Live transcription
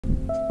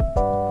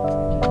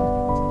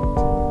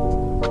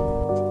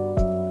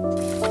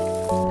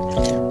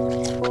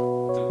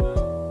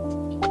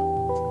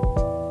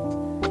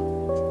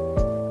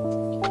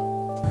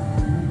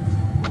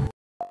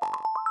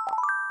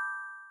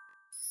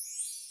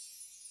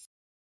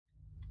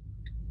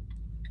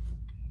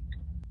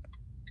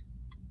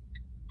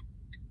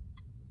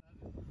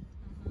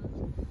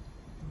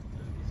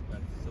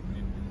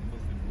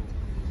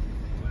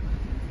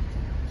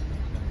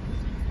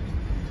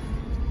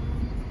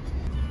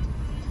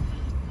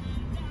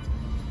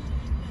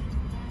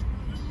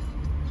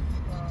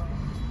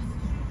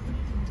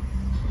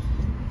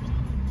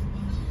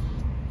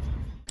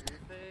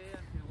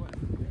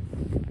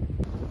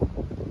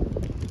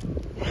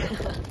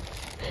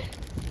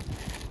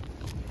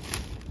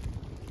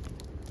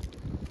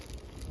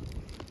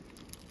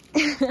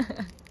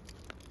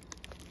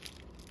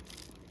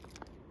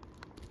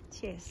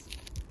Cheers.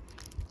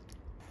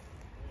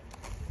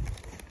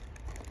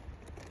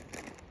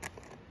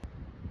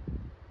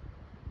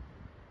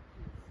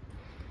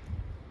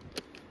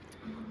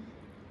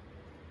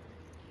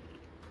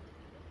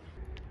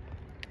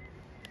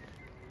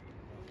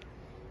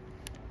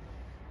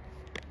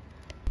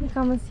 He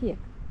comes here.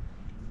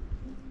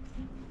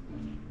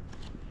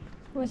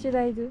 What should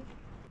I do?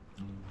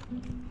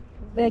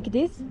 Like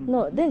this?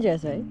 No,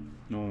 dangerous, right?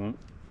 No.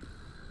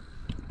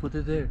 Put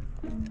it there.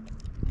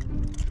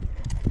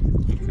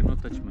 You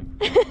cannot touch my.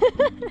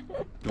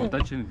 Don't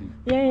touch anything.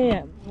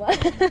 Yeah.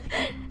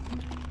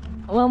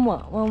 One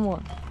more.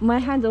 My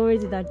hand's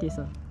already dirty,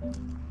 so.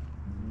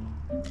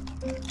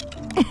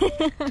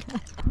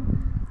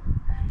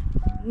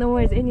 No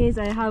worries. Anyways,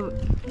 I have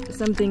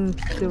something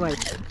to wipe.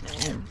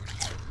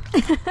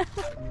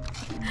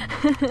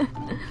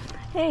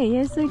 Hey,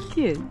 you're so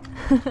cute.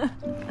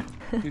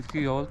 You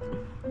see all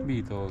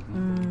me dog.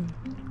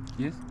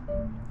 Yes?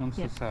 I'm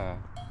so sad.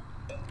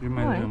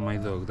 Reminds me of my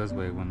dog. That's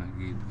why I wanna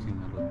give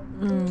him a lot.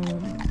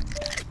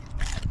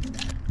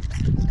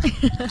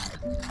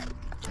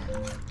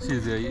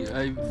 Seriously,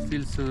 I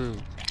feel so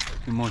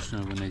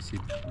emotional when I see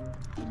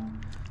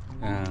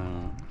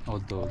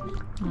old dog.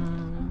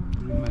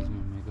 Reminds me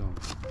of my dog.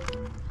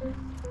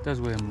 That's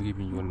why I'm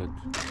giving you a lot.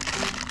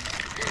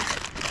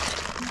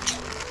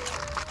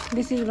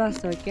 This is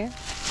last, okay?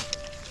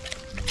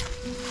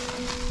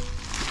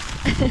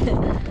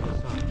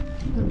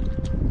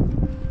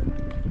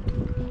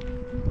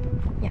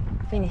 Yeah,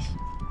 finish.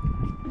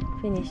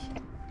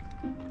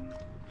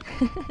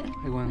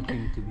 I want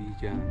him to be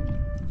young.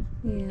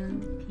 Yeah.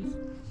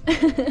 I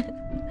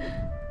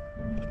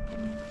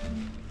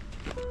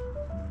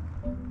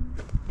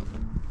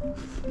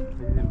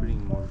didn't bring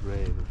more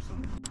bread or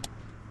something.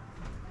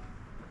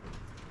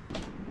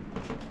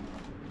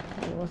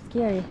 It was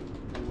scary.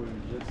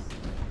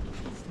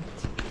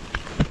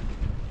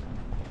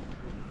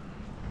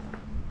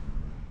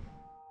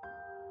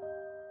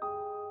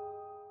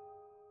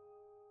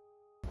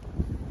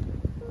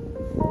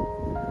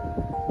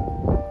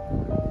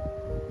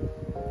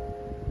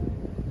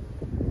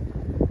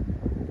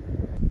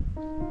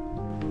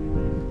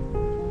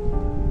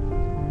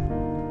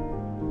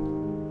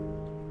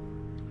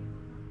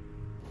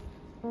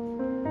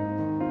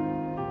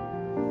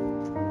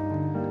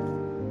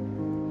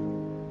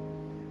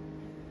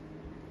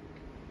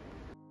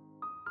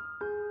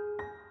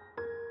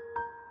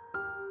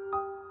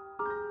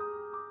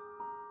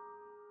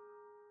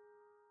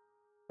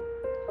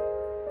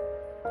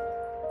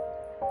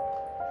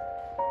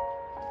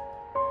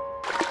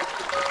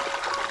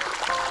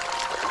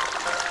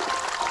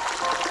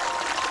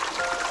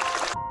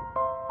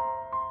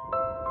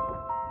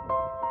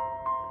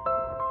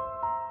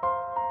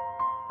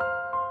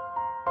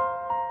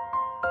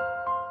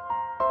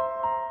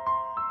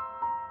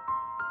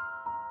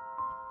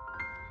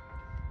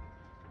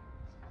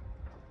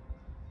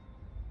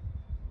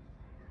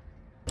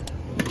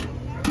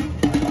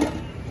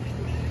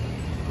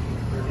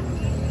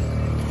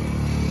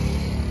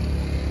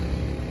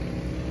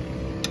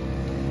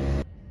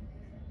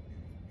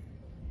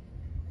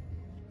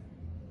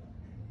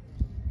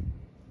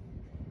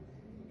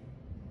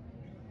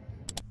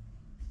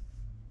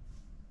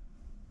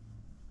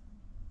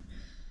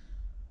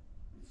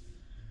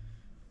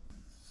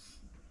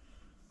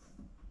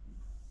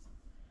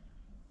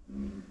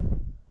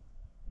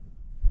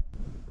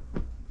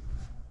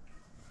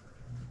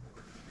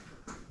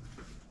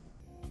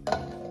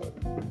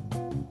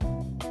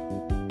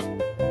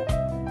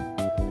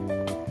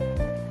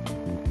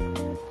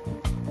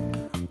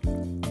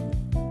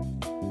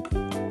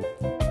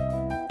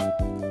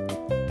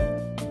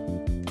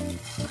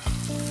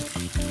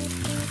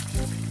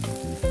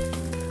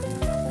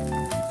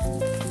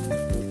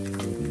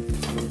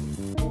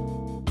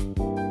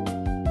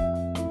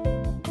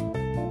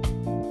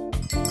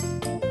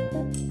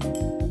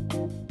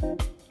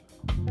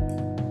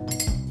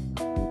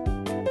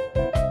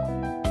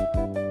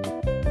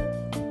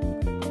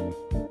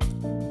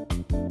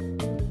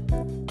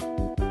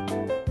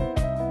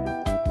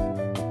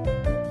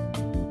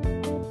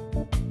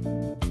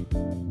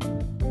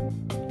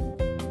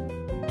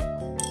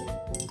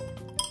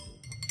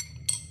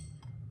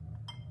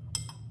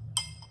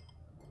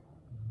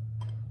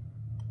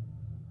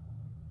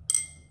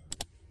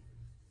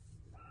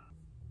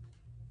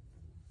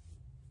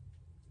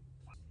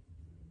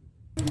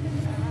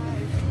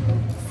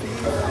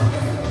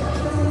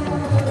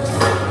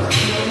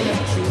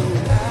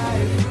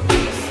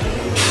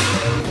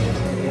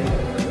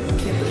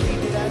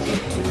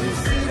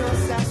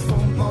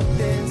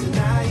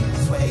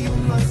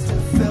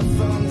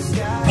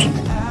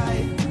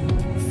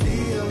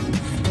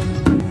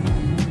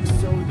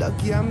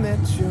 I met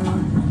you.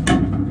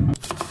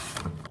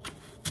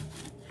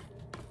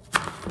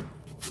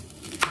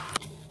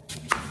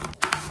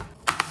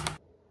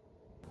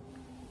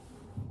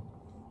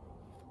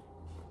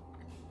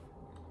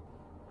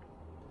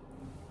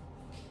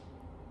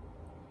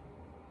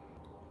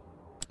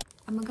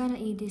 I'm gonna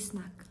eat this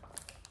snack.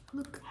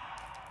 Look.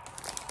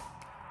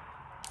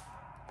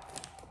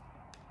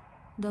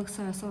 Dogs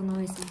are so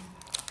noisy.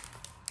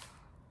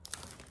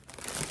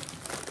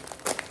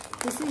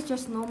 This is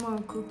just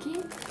normal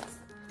cookie,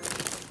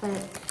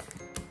 but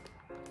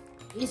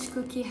each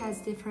cookie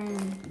has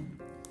different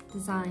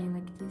design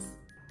like this.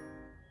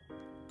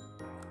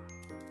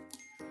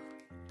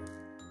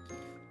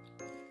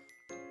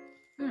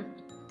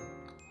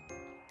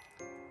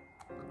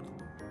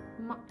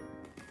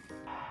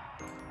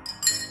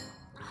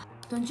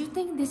 Don't you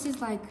think this is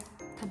like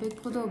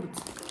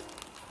tabekodobutsu?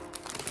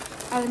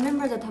 I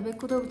remember the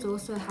tabekodobutsu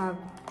also have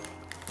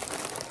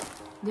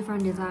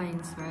different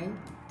designs, right?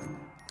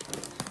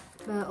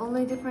 The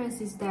only difference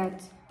is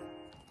that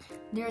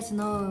there's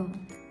no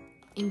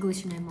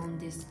English name on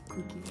this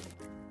cookie.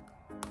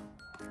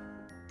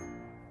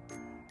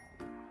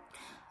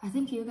 I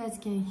think you guys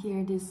can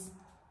hear this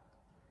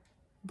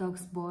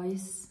dog's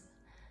voice.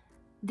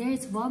 There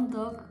is one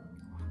dog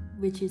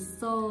which is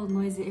so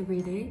noisy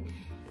every day,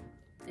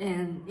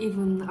 and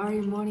even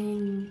early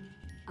morning,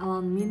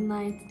 around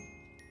midnight,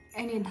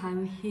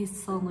 anytime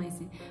he's so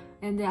noisy.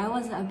 And I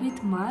was a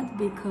bit mad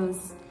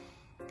because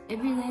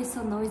every day is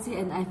so noisy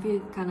and I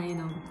feel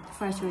kinda,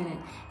 frustrated.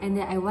 And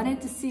then I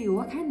wanted to see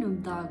what kind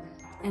of dog.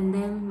 And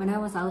then when I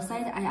was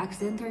outside, I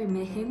accidentally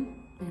met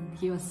him and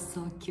he was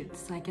so cute.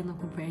 So I cannot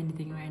compare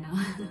anything right now.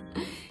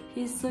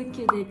 He's so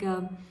cute, like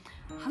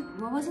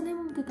what was the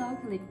name of the dog?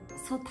 Like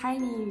so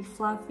tiny,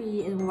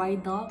 fluffy and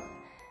white dog.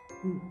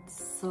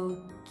 So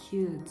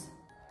cute.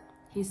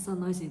 He's so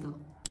noisy though.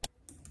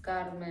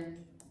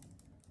 Carmen.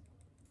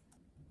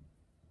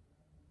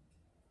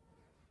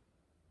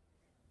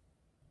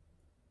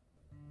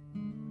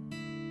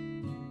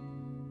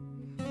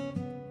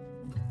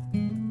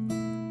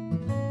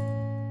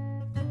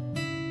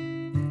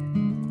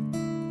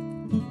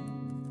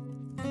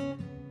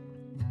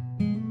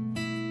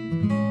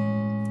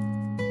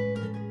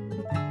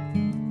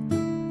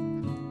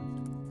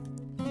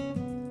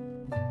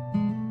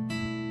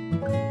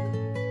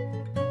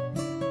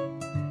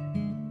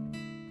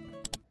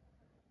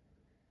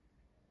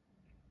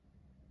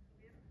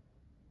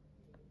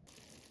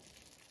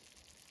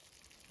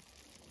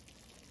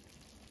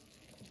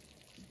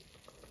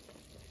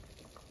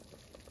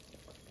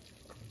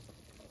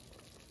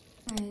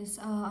 Guys,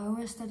 I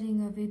was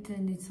studying a bit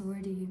and it's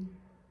already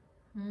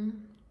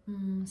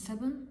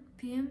 7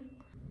 p.m.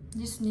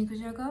 This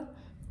nikujaga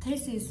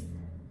taste is,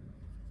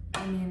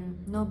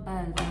 not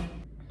bad.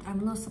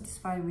 I'm not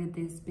satisfied with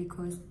this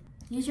because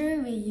usually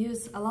we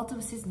use a lot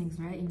of seasonings,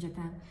 right, in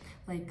Japan,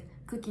 like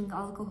cooking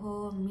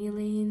alcohol,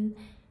 mirin,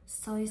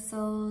 soy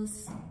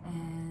sauce,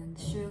 and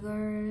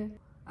sugar,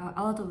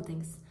 a lot of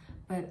things.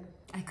 But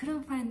I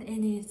couldn't find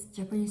any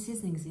Japanese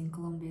seasonings in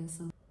Colombia,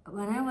 so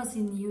when I was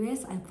in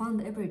US, I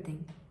found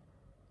everything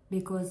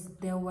because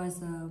there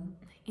was an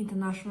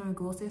international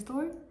grocery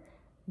store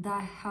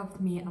that helped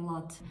me a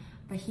lot.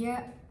 But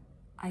here,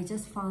 I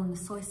just found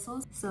soy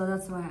sauce, so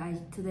that's why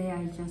today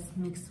I just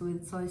mixed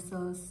with soy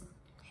sauce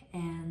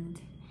and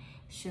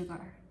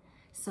sugar.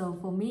 So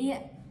for me,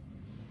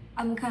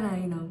 I'm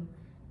kinda,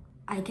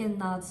 I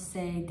cannot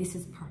say this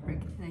is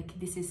perfect, like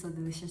this is so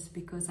delicious,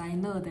 because I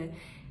know that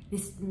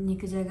this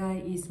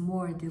nikujaga is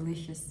more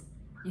delicious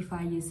if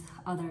I use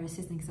other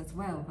seasonings as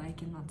well, but I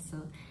cannot.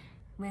 So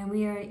when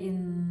we are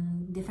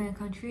in different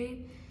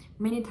country,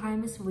 many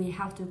times we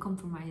have to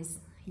compromise.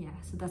 Yeah,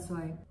 so that's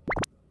why.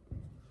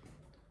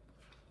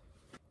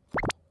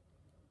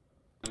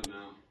 I don't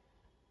know.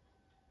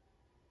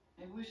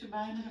 Maybe we should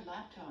buy another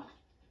laptop.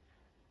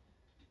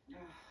 Ugh,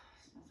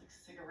 smells like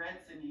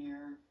cigarettes in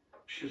here.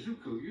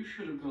 Shizuko, you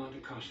should have gone to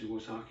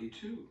Kashiwazaki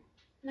too.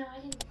 No, I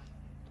didn't.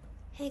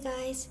 Hey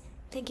guys,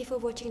 thank you for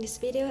watching this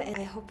video and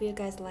I hope you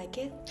guys like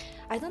it.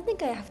 I don't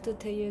think I have to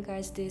tell you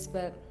guys this,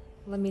 but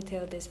let me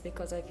tell this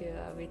because I feel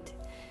a bit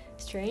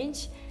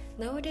strange.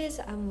 Nowadays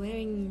I'm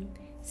wearing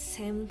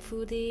same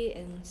hoodie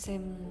and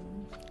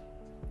same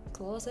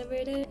clothes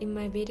every day in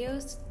my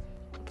videos.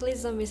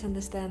 Please don't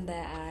misunderstand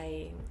that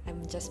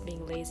I'm just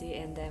being lazy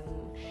and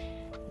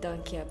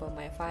don't care about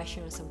my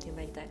fashion or something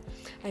like that.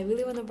 I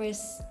really want to buy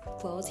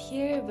clothes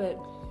here, but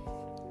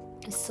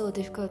it's so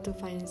difficult to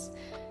find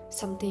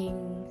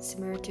something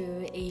similar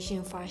to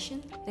Asian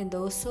fashion, and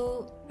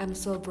also I'm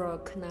so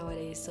broke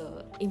nowadays,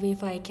 so even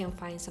if I can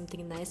find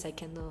something nice, I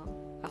cannot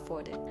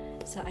afford it.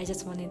 So I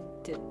just wanted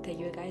to tell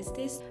you guys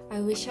this. I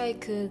wish I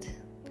could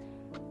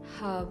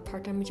have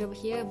part-time job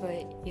here,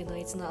 but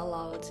it's not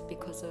allowed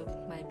because of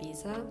my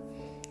visa.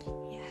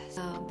 Yes,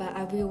 but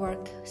I will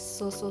work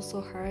so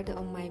hard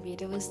on my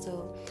videos,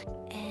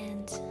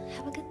 and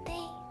have a good day.